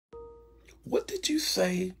What did you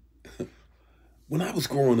say? When I was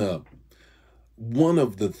growing up, one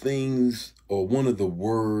of the things or one of the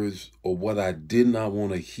words or what I did not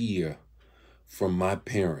want to hear from my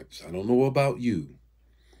parents, I don't know about you,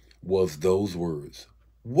 was those words.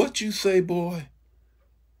 What you say, boy?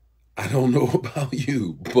 I don't know about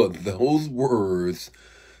you, but those words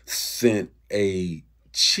sent a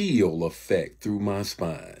chill effect through my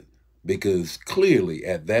spine because clearly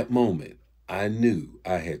at that moment I knew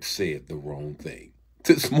I had said the wrong thing.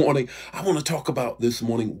 This morning, I want to talk about this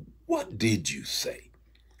morning. What did you say?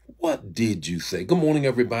 What did you say? Good morning,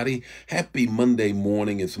 everybody. Happy Monday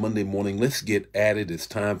morning. It's Monday morning. Let's get at it. It's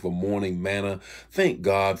time for morning manna. Thank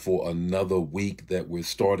God for another week that we're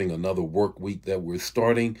starting, another work week that we're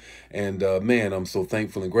starting. And man, I'm so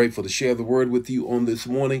thankful and grateful to share the word with you on this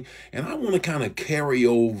morning. And I want to kind of carry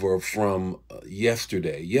over from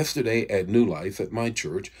yesterday. Yesterday at New Life at my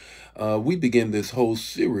church, we began this whole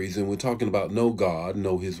series and we're talking about know God,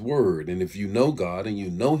 know His Word. And if you know God and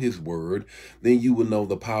you know His Word, then you will know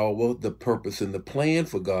the power, the purpose, and the plan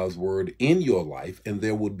for God's Word in your life. And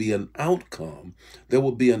there would be an outcome. There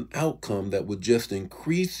would be an outcome that would just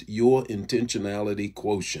increase your intentionality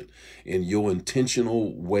quotient and your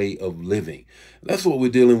intentional way of living. That's what we're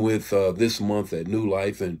dealing with this month at New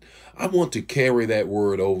Life. And I want to carry that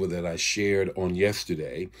word over that I shared on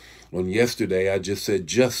yesterday. On yesterday, I just said,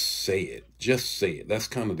 just say it. Just say it. That's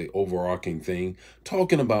kind of the overarching thing.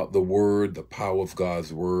 Talking about the word, the power of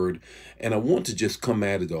God's word. And I want to just come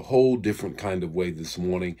at it a whole different kind of way this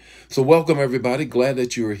morning. So welcome, everybody. Glad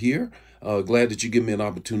that you're here. Glad that you give me an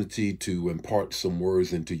opportunity to impart some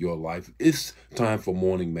words into your life. It's time for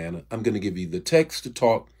morning manna. I'm going to give you the text to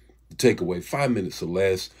talk, the takeaway, 5 minutes or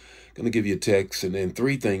less. Going to give you a text and then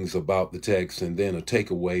three things about the text and then a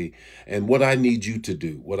takeaway. And what I need you to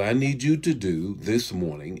do, what I need you to do this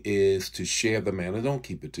morning is to share the manna. Don't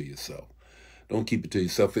keep it to yourself. Don't keep it to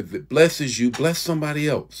yourself. If it blesses you, bless somebody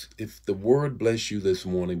else. If the word bless you this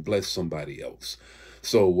morning, bless somebody else.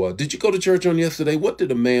 So did you go to church on yesterday? What did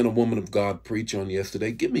a man or woman of God preach on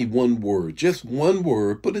yesterday? Give me one word, just one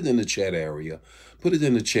word. Put it in the chat area. Put it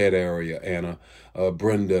in the chat area, Anna,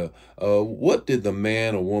 Brenda. What did the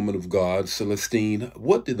man or woman of God, Celestine,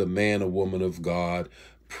 what did the man or woman of God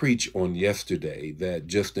preach on yesterday that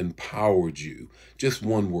just empowered you? Just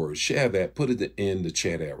one word. Share that. Put it in the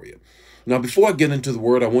chat area. Now, before I get into the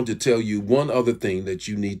word, I want to tell you one other thing that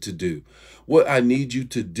you need to do. What I need you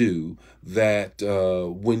to do that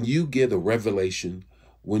when you get a revelation,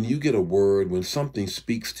 when you get a word, when something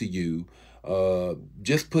speaks to you,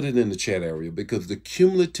 just put it in the chat area because the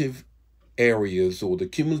cumulative areas or the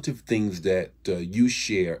cumulative things that you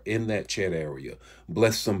share in that chat area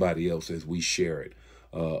bless somebody else as we share it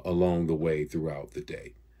along the way throughout the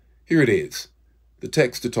day. Here it is, the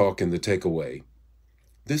text to talk and the takeaway.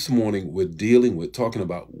 This morning, we're dealing with talking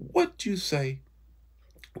about what you say.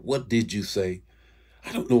 What did you say?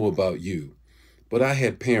 I don't know about you, but I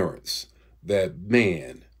had parents that,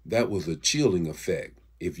 man, that was a chilling effect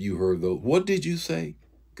if you heard those. What did you say?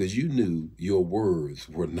 Because you knew your words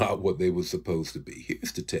were not what they were supposed to be.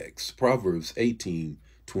 Here's the text, Proverbs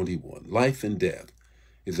 18:21. Life and death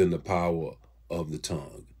is in the power of the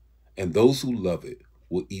tongue, and those who love it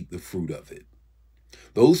will eat the fruit of it.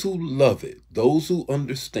 Those who love it, those who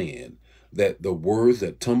understand that the words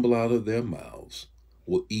that tumble out of their mouths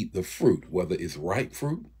will eat the fruit, whether it's ripe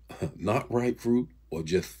fruit, not ripe fruit, or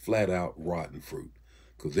just flat out rotten fruit.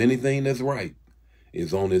 Because anything that's ripe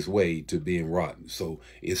is on its way to being rotten. So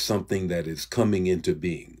it's something that is coming into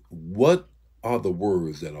being. What are the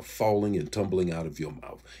words that are falling and tumbling out of your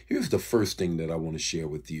mouth? Here's the first thing that I want to share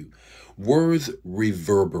with you. Words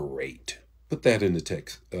reverberate. Put that in the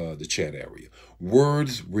text, the chat area.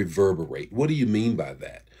 Words reverberate. What do you mean by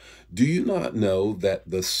that? Do you not know that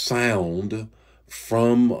the sound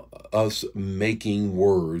from us making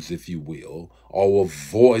words, if you will, or a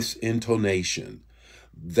voice intonation,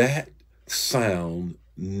 that sound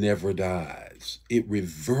never dies. It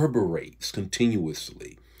reverberates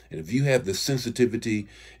continuously. And if you have the sensitivity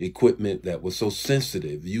equipment that was so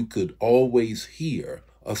sensitive, you could always hear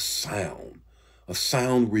a sound. A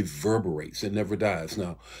sound reverberates. It never dies.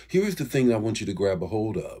 Now, here's the thing I want you to grab a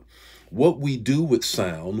hold of. What we do with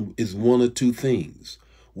sound is one of two things.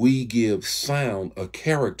 We give sound a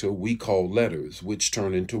character we call letters, which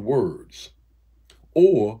turn into words.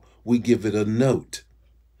 Or we give it a note,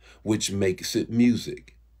 which makes it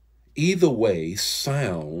music. Either way,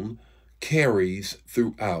 sound carries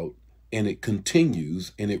throughout and it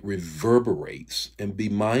continues and it reverberates. And be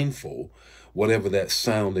mindful, whatever that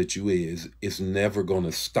sound that you is never going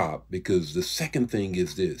to stop, because the second thing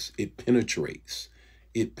is this: it penetrates.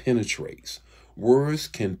 It penetrates. Words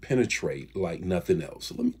can penetrate like nothing else.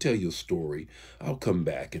 So let me tell you a story. I'll come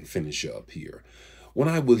back and finish up here. When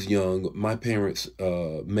I was young, my parents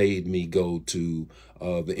made me go to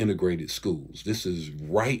the integrated schools. This is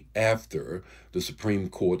right after the Supreme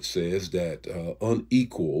Court says that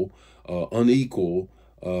unequal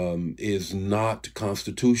is not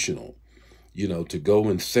constitutional. You know, to go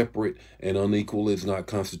in separate and unequal is not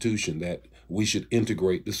constitution, that we should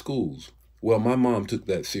integrate the schools. Well, my mom took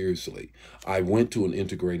that seriously. I went to an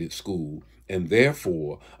integrated school, and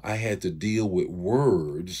therefore I had to deal with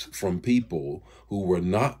words from people who were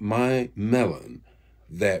not my melon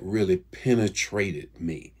that really penetrated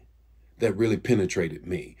me. That really penetrated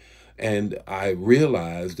me. And I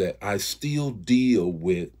realized that I still deal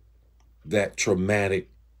with that traumatic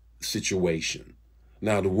situation.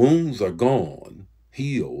 Now, the wounds are gone,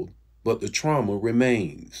 healed, but the trauma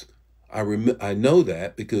remains. I know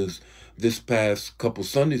that because this past couple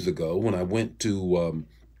Sundays ago, when I went to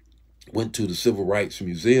the Civil Rights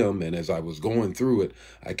Museum, and as I was going through it,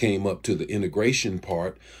 I came up to the integration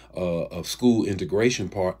part, of school integration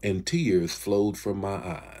part, and tears flowed from my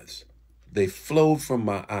eyes. They flowed from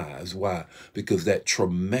my eyes. Why? Because that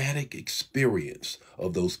traumatic experience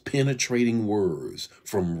of those penetrating words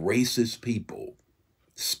from racist people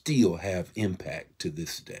still have impact to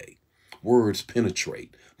this day. Words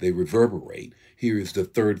penetrate, they reverberate. Here is the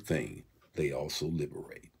third thing: they also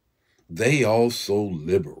liberate. They also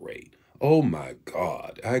liberate. Oh my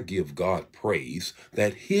God, I give God praise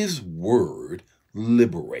that His word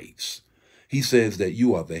liberates. He says that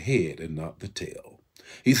you are the head and not the tail.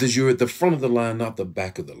 He says you're at the front of the line, not the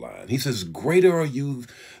back of the line. He says, greater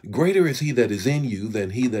is he that is in you than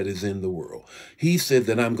he that is in the world. He said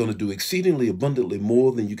that I'm going to do exceedingly abundantly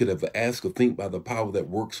more than you could ever ask or think by the power that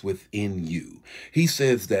works within you. He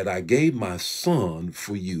says that I gave my son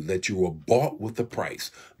for you, that you were bought with a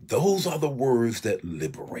price. Those are the words that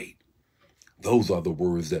liberate. Those are the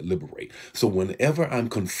words that liberate. So whenever I'm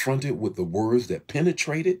confronted with the words that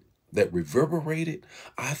penetrated, that reverberated,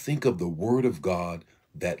 I think of the word of God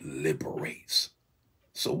that liberates.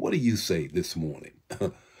 So what do you say this morning?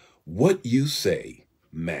 What you say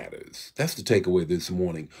matters. That's the takeaway this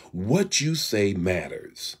morning. What you say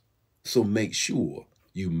matters. So make sure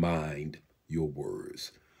you mind your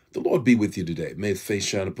words. The Lord be with you today. May His face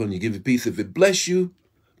shine upon you, give you peace. If it bless you,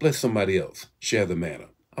 bless somebody else. Share the manna.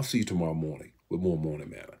 I'll see you tomorrow morning with more Morning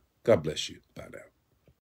Manna. God bless you. Bye now.